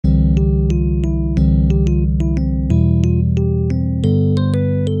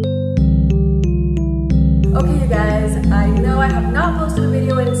not posted a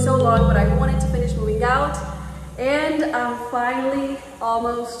video in so long, but I wanted to finish moving out, and I'm finally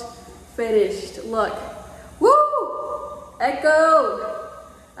almost finished. Look, woo, Echo.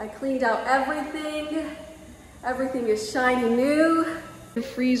 I cleaned out everything. Everything is shiny new. The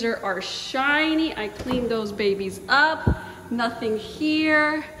freezer are shiny. I cleaned those babies up. Nothing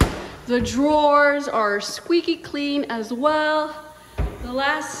here. The drawers are squeaky clean as well. The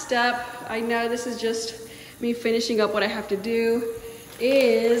last step, I know this is just me finishing up what I have to do,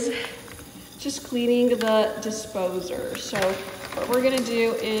 is just cleaning the disposer. So what we're gonna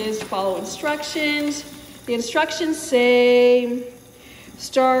do is follow instructions. The instructions say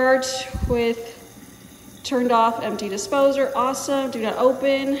start with turned off empty disposer. Awesome. Do not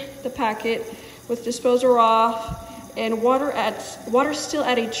open the packet with disposer off and water still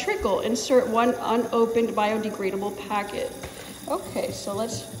at a trickle. Insert one unopened biodegradable packet. Okay, so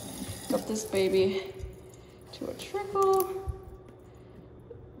let's put this baby to a trickle.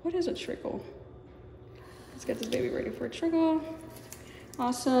 What is a trickle? Let's get this baby ready for a trickle.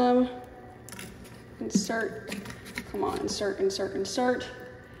 Awesome. Insert. Come on, insert, insert, insert.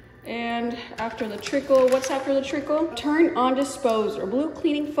 And after the trickle, what's after the trickle? Turn on disposer. Blue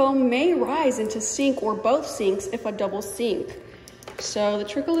cleaning foam may rise into sink or both sinks if a double sink. So the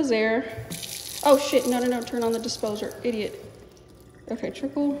trickle is there. Oh shit, no, no, no, turn on the disposer, idiot. Okay,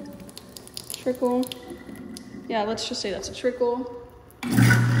 trickle, trickle. Yeah, let's just say that's a trickle.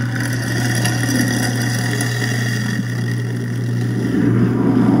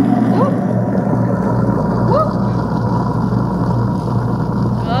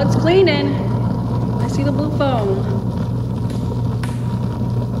 Cleaning. I see the blue foam.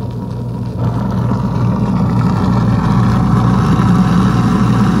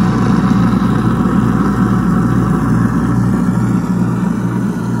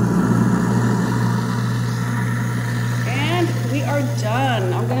 And we are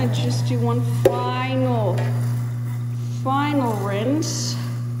done. I'm gonna just do one final rinse.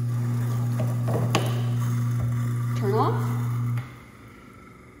 Turn off.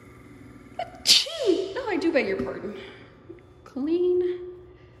 I do beg your pardon. Clean.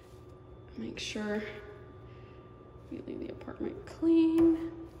 Make sure you leave the apartment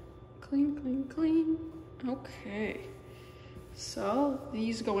clean. Clean, clean, clean. Okay. So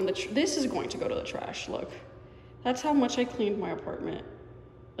these go in the, this is going to go to the trash. Look, that's how much I cleaned my apartment.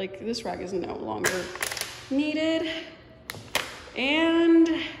 Like, this rag is no longer needed.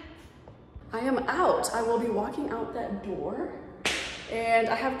 And I am out. I will be walking out that door. And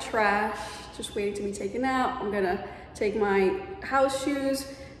I have trash just waiting to be taken out. I'm gonna take my house shoes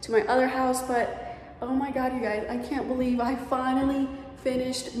to my other house, but oh my God, you guys, I can't believe I finally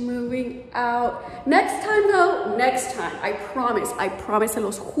finished moving out. Next time though, next time, I promise, se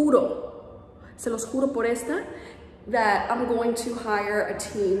los juro por esta, that I'm going to hire a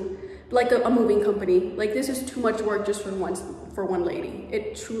team, like a moving company. Like, this is too much work just for one lady.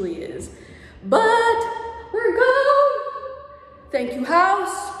 It truly is. But we're good. Thank you,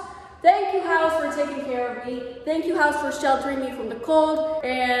 house. Thank you, house, for taking care of me. Thank you, house, for sheltering me from the cold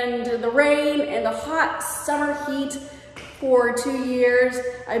and the rain and the hot summer heat for 2 years.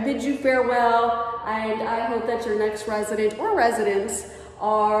 I bid you farewell, and I hope that your next resident or residents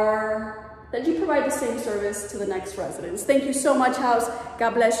that you provide the same service to the next residents. Thank you so much, house.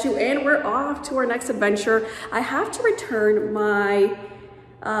 God bless you. And we're off to our next adventure. I have to return my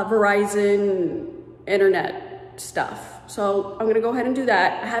Verizon internet stuff. So I'm gonna go ahead and do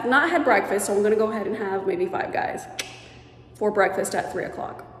that. I have not had breakfast, so I'm gonna go ahead and have maybe Five Guys for breakfast at 3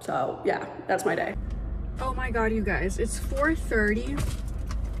 o'clock. So yeah, that's my day. Oh my God, you guys, it's 4:30.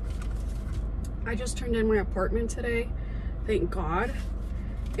 I just turned in my apartment today, thank God.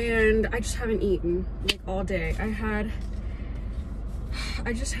 And I just haven't eaten like all day.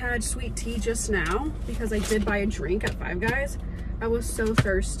 I just had sweet tea just now because I did buy a drink at Five Guys. I was so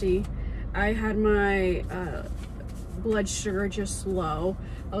thirsty. I had my blood sugar just low.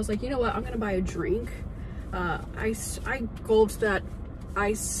 I was like, you know what, I'm gonna buy a drink. I gulped that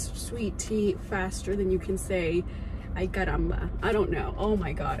ice sweet tea faster than you can say ay caramba. I don't know. Oh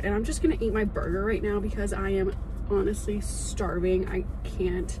my God. And I'm just gonna eat my burger right now because I am honestly starving.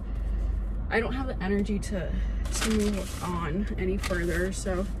 I don't have the energy to move on any further.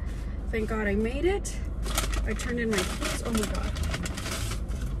 So thank God I made it. I turned in my keys. Oh my God.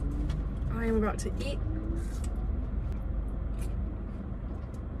 I am about to eat.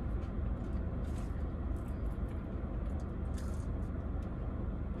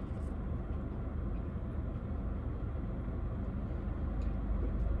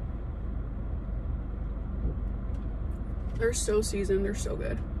 They're so seasoned, they're so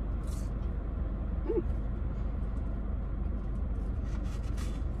good.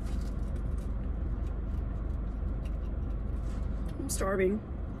 starving.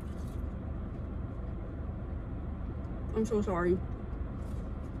 I'm so sorry.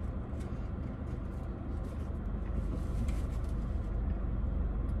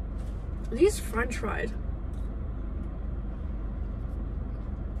 These French fries.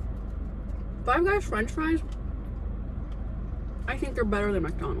 Five Guys French fries, I think they're better than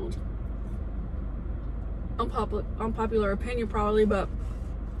McDonald's. Unpopular opinion probably, but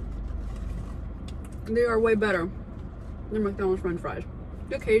they are way better than McDonald's French fries.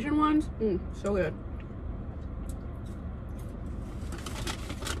 The Cajun ones, so good.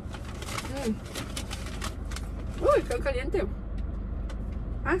 Oh, está caliente.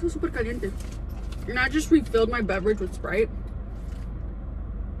 Ah, está super caliente. And I just refilled my beverage with Sprite.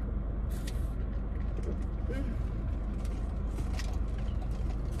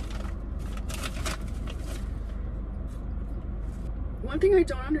 One thing I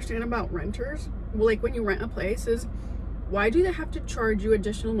don't understand about renters, like when you rent a place, is why do they have to charge you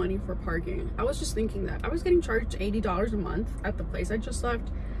additional money for parking? I was just thinking that. I was getting charged $80 a month at the place I just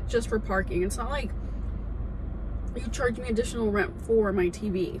left just for parking. It's not like you charge me additional rent for my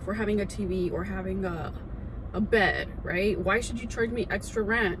TV, for having a TV or having a bed, right? Why should you charge me extra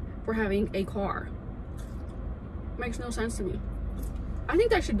rent for having a car? Makes no sense to me. I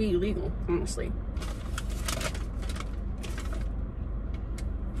think that should be illegal, honestly.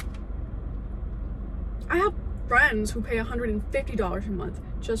 I have friends who pay $150 a month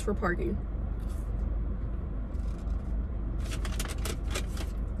just for parking.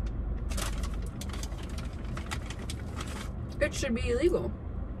 It should be illegal.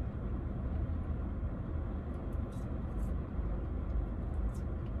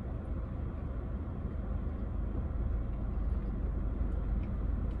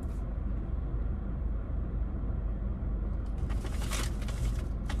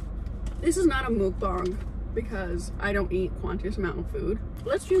 This is not a mukbang because I don't eat quantious amount of food.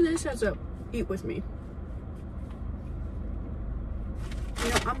 Let's do this as a eat with me. You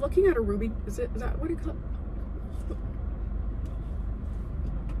know, I'm looking at a Ruby. Is that what it called?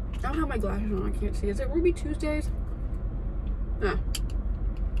 I don't have my glasses on. I can't see. Is it Ruby Tuesdays? Nah.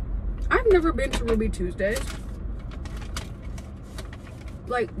 I've never been to Ruby Tuesdays.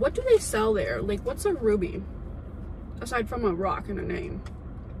 Like, what do they sell there? Like, what's a ruby? Aside from a rock and a name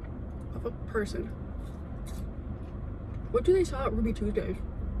of a person. What do they sell at Ruby Tuesdays?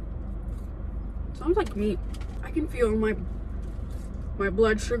 Sounds like meat. I can feel my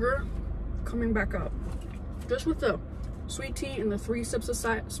blood sugar coming back up. Just with the sweet tea and the 3 sips of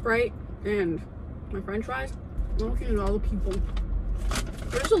Sprite and my french fries. I'm looking at all the people.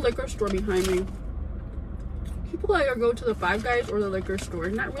 There's a liquor store behind me. People either go to the Five Guys or the liquor store,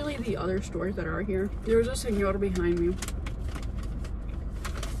 not really the other stores that are here. There's a señor behind me.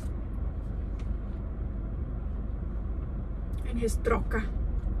 In his troca.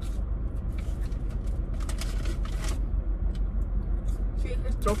 See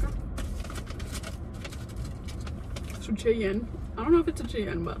his troca? Su Cheyenne. I don't know if it's a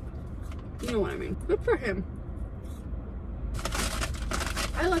Cheyenne, but you know what I mean. Good for him.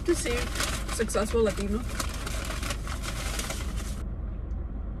 I like to see successful Latinos.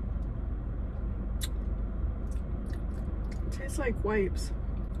 Tastes like wipes.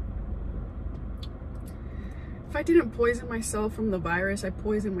 If I didn't poison myself from the virus, I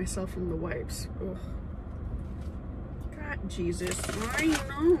poisoned myself from the wipes. Ugh. God, Jesus. I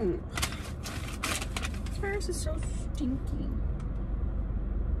know. This virus is so stinky.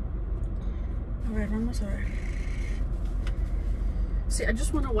 A ver, vamos a ver. See, I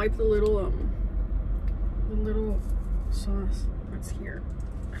just want to wipe the little sauce that's here.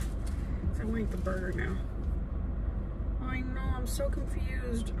 I want to eat the burger now. I know, I'm so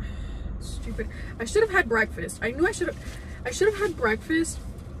confused. Stupid. I should have had breakfast. I knew I should have had breakfast,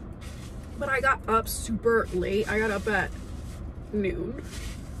 but I got up super late. I got up at noon.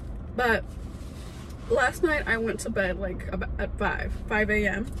 But last night I went to bed like at 5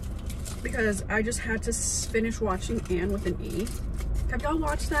 a.m. because I just had to finish watching Anne with an E. Have y'all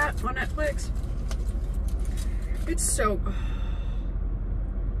watched that on Netflix? It's so...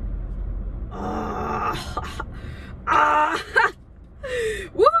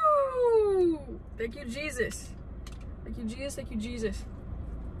 Woo! Thank you, Jesus. Thank you, Jesus. Thank you, Jesus.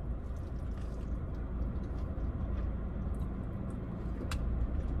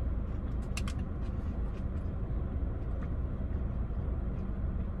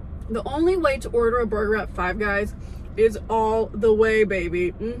 The only way to order a burger at Five Guys is all the way,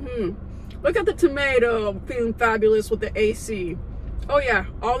 baby. Look at the tomato, feeling fabulous with the AC. Oh yeah,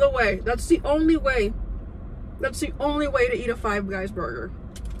 all the way. That's the only way. That's the only way to eat a Five Guys burger.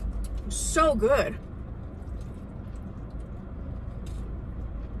 So good.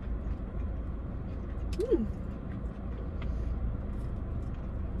 Mm.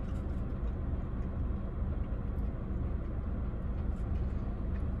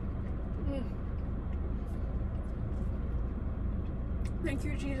 Mm. Thank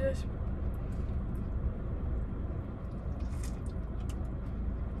you, Jesus.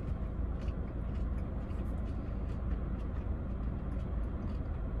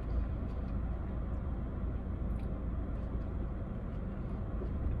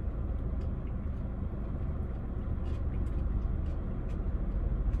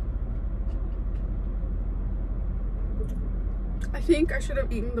 I think I should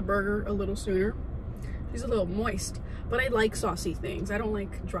have eaten the burger a little sooner. She's a little moist, but I like saucy things. I don't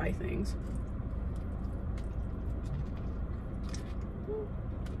like dry things.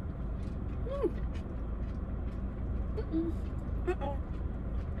 Mm. Mm-mm. Uh-oh.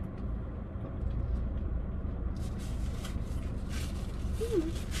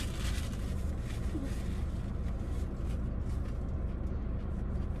 Mm.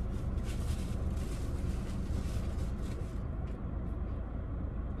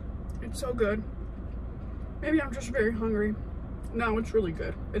 It's so good. Maybe I'm just very hungry. No, it's really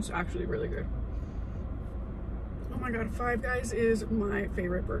good. It's actually really good. Oh my God, Five Guys is my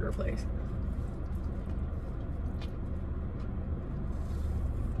favorite burger place.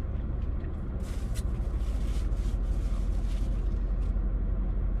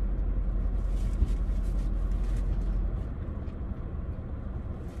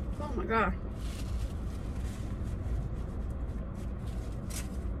 Oh my God.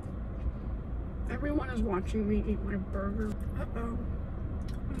 Everyone is watching me eat my burger. Uh-oh.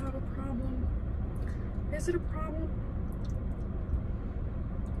 I have a problem. Is it a problem?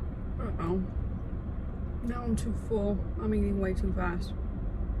 Uh-oh. Now I'm too full. I'm eating way too fast.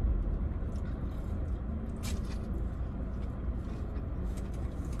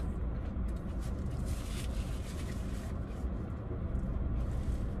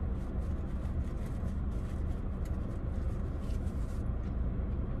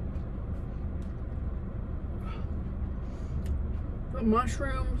 The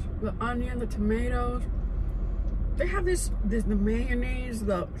mushrooms, the onion, the tomatoes. They have the mayonnaise,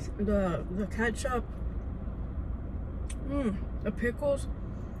 the ketchup, the pickles.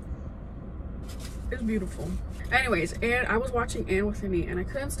 It's beautiful. Anyways, and I was watching Anne with an E, and I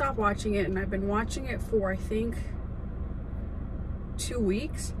couldn't stop watching it, and I've been watching it for I think 2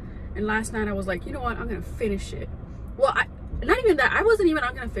 weeks. And last night I was like, you know what? I'm gonna finish it. Well, not even that. I wasn't even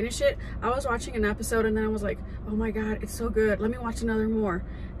gonna finish it. I was watching an episode, and then I was like, oh my God, it's so good. Let me watch another more.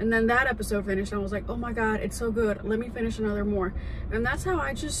 And then that episode finished, and I was like, oh my God, it's so good. Let me finish another more. And that's how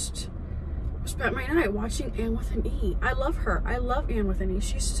I just spent my night watching Anne with an E. I love her. I love Anne with an E.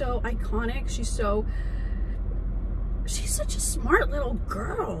 She's so iconic. She's such a smart little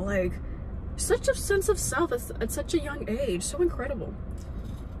girl. Like, such a sense of self at such a young age. So incredible.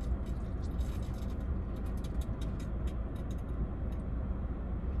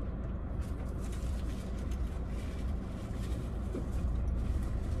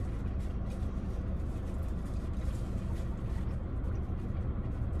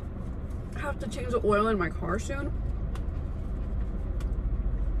 I have to change the oil in my car soon.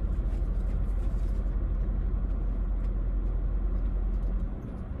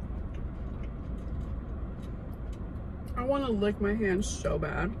 I want to lick my hands so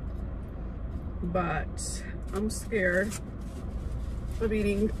bad, but I'm scared of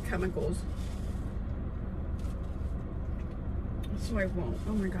eating chemicals, so I won't.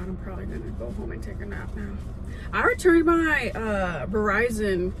 Oh my God, I'm probably gonna go home and take a nap now. I returned my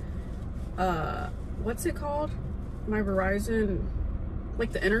Verizon, what's it called? My Verizon,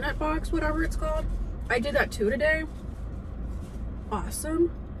 like the internet box, whatever it's called. I did that too today.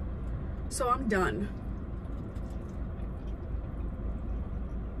 Awesome. So I'm done.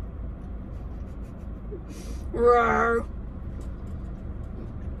 Rawr.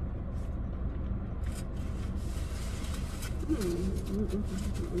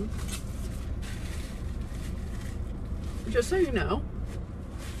 Just so you know,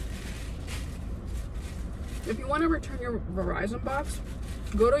 if you want to return your Verizon box,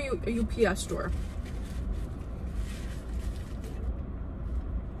 go to a UPS store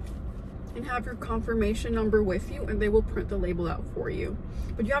and have your confirmation number with you, and they will print the label out for you.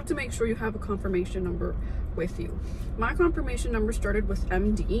 But you have to make sure you have a confirmation number with you. My confirmation number started with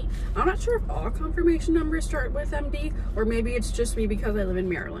MD. I'm not sure if all confirmation numbers start with MD, or maybe it's just me because I live in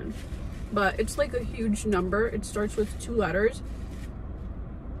Maryland. But it's like a huge number. It starts with 2 letters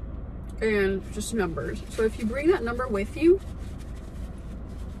and just numbers. So if you bring that number with you,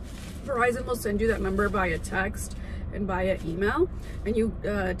 Verizon will send you that number via text and via email, and you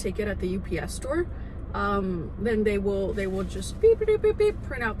take it at the UPS store, then they will just beep, beep, beep, beep,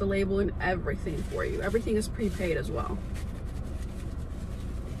 print out the label and everything for you. Everything is prepaid as well.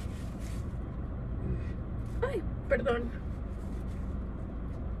 Ay, perdón.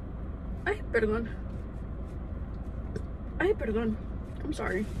 Ay, perdón. Ay, perdón. I'm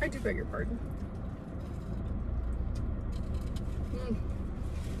sorry. I do beg your pardon.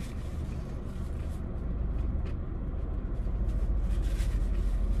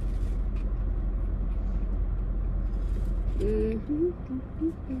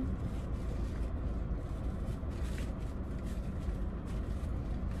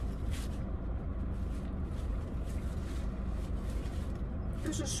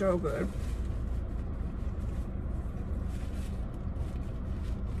 This is so good.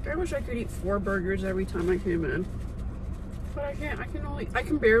 I wish I could eat 4 burgers every time I came in. But I can't. I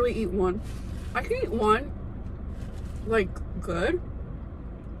can barely eat one. I can eat one, like, good.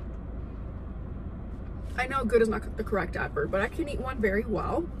 I know good is not the correct adverb, but I can eat one very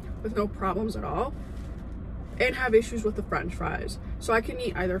well with no problems at all and have issues with the french fries. So I can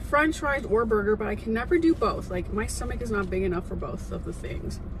eat either french fries or burger, but I can never do both. Like, my stomach is not big enough for both of the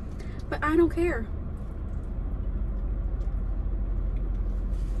things. But I don't care.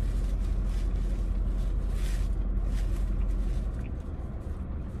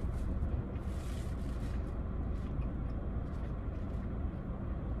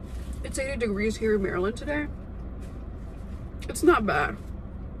 It's 80 degrees here in Maryland today. It's not bad.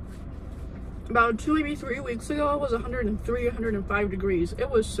 About 2, maybe 3 weeks ago, it was 103, 105 degrees. It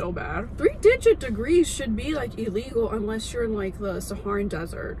was so bad. 3-digit degrees should be like illegal unless you're in like the Saharan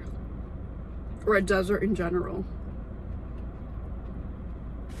desert or a desert in general.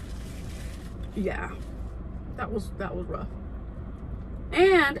 Yeah, that was rough.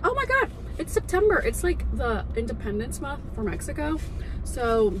 And oh my God, it's September. It's like the Independence Month for Mexico.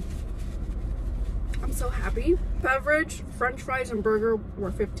 So I'm so happy. Beverage, french fries, and burger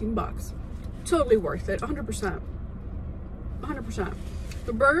were 15 bucks. Totally worth it, 100%. 100%.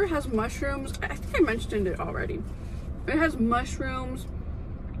 The burger has mushrooms. I think I mentioned it already. It has mushrooms,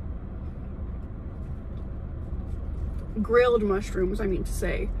 grilled mushrooms, I mean to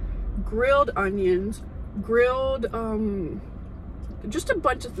say, grilled onions, grilled, just a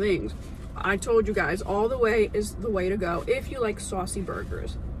bunch of things. I told you guys, all the way is the way to go if you like saucy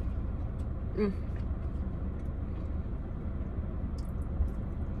burgers.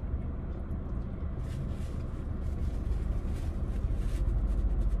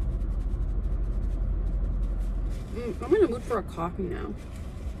 I'm in the mood for a coffee now.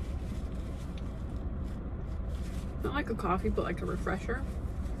 Not like a coffee, but like a refresher.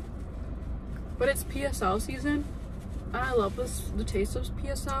 But it's PSL season, and I love the taste of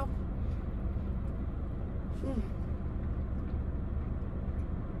PSL.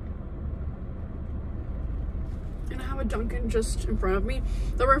 And I have a Dunkin' just in front of me.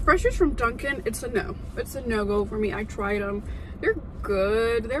 The refreshers from Dunkin', it's a no. It's a no-go for me. I tried them. They're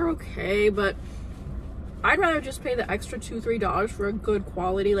good. They're okay, but I'd rather just pay the extra $2, $3 for a good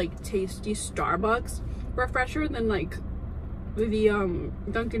quality, like tasty Starbucks refresher than like the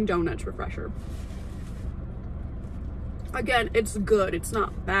Dunkin' Donuts refresher. Again, it's good. It's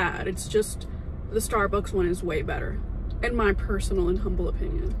not bad. It's just the Starbucks one is way better, in my personal and humble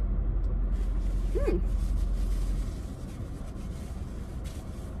opinion.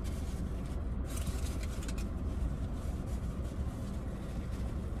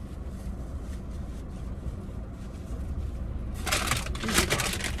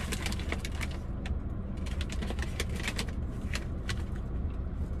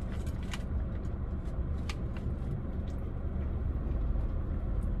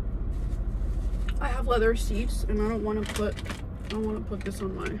 I have leather seats, and I don't want to put this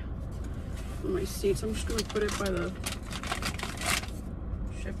on my seats. I'm just gonna put it by the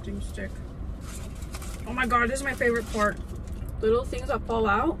shifting stick. Oh my God, this is my favorite part. Little things that fall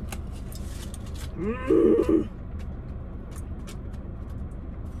out. Oh,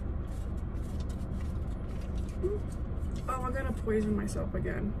 I'm gonna poison myself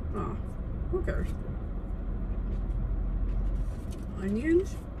again. Oh, who cares?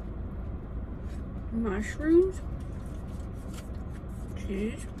 Onions, mushrooms,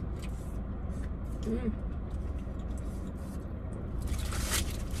 cheese.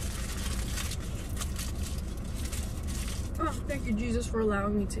 Oh, thank you, Jesus, for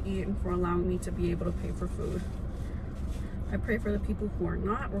allowing me to eat and for allowing me to be able to pay for food. I pray for the people who are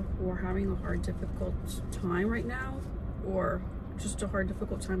not, or who are having a hard, difficult time right now, or just a hard,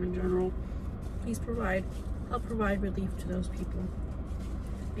 difficult time in general. Please help provide relief to those people.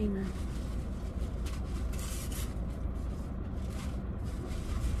 Amen.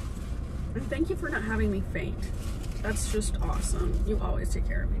 And thank you for not having me faint. That's just awesome. You always take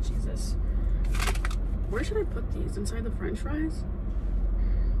care of me, Jesus. Where should I put these? Inside the french fries?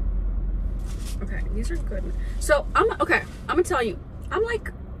 Okay, these are good. So, I'm gonna tell you, I'm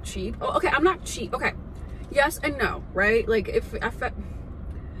like cheap. Oh, okay, I'm not cheap. Okay, yes and no, right? Like, if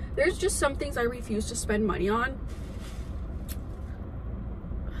there's just some things I refuse to spend money on.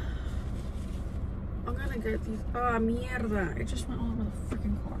 I'm gonna get these. Ah, mierda. It just went all over the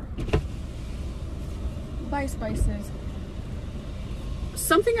freaking car. Bye, spices.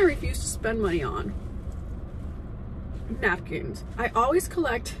 Something I refuse to spend money on. Napkins. I always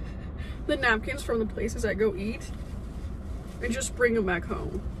collect the napkins from the places I go eat and just bring them back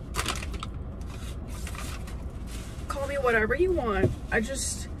home. Call me whatever you want. I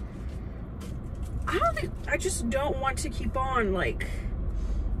just don't want to keep on like,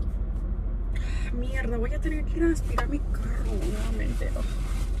 mierda, voy a tener que ir a aspirar mi carro nuevamente.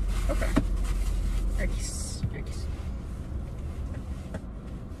 Okay. X.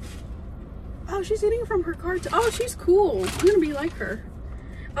 Oh, she's eating from her car too. Oh, she's cool. I'm gonna be like her.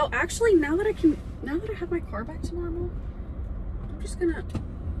 Oh, actually, now that I have my car back to normal, I'm just gonna,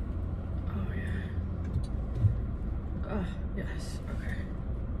 oh yeah. Yes, okay.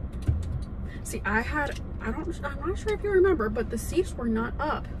 See, I'm not sure if you remember, but the seats were not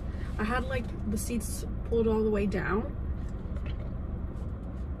up. I had like the seats pulled all the way down.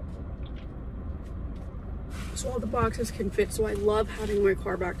 So all the boxes can fit, so I love having my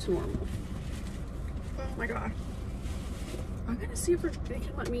car back to normal. Oh my God. I'm gonna see if they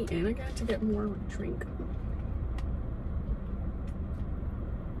can let me in again to get more drink.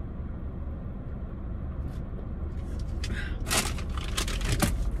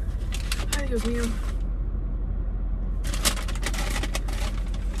 Ay, Dios mío.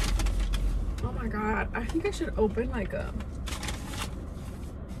 Oh my God. I think I should open like a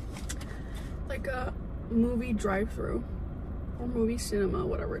movie drive-through or movie cinema,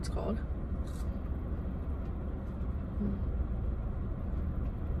 whatever it's called.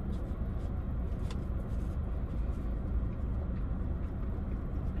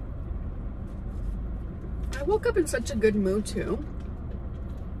 I woke up in such a good mood too.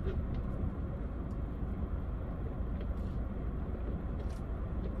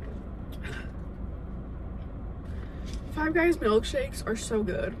 Five Guys milkshakes are so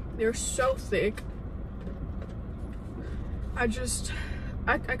good. They're so thick. I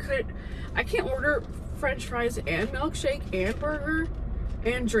can't order french fries and milkshake and burger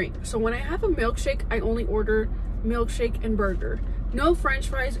and drink. So when I have a milkshake, I only order milkshake and burger. No french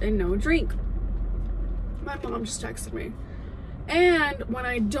fries and no drink. My mom just texted me. And when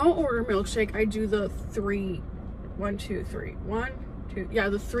I don't order milkshake, I do the the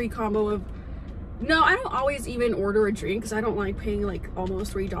 3 combo of, no, I don't always even order a drink because I don't like paying like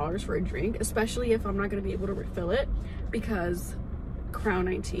almost $3 for a drink, especially if I'm not going to be able to refill it because Crown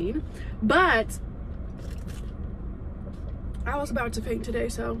 19. But I was about to faint today,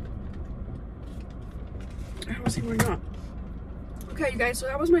 so I don't see why not. Okay, you guys, so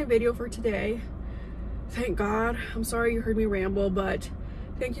that was my video for today. Thank God. I'm sorry you heard me ramble, but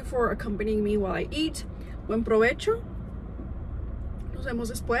thank you for accompanying me while I eat. Buen provecho. Nos vemos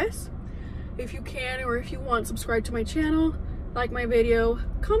después. If you can, or if you want, subscribe to my channel, like my video,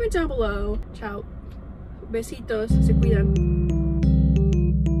 comment down below. Ciao. Besitos. Se cuidan.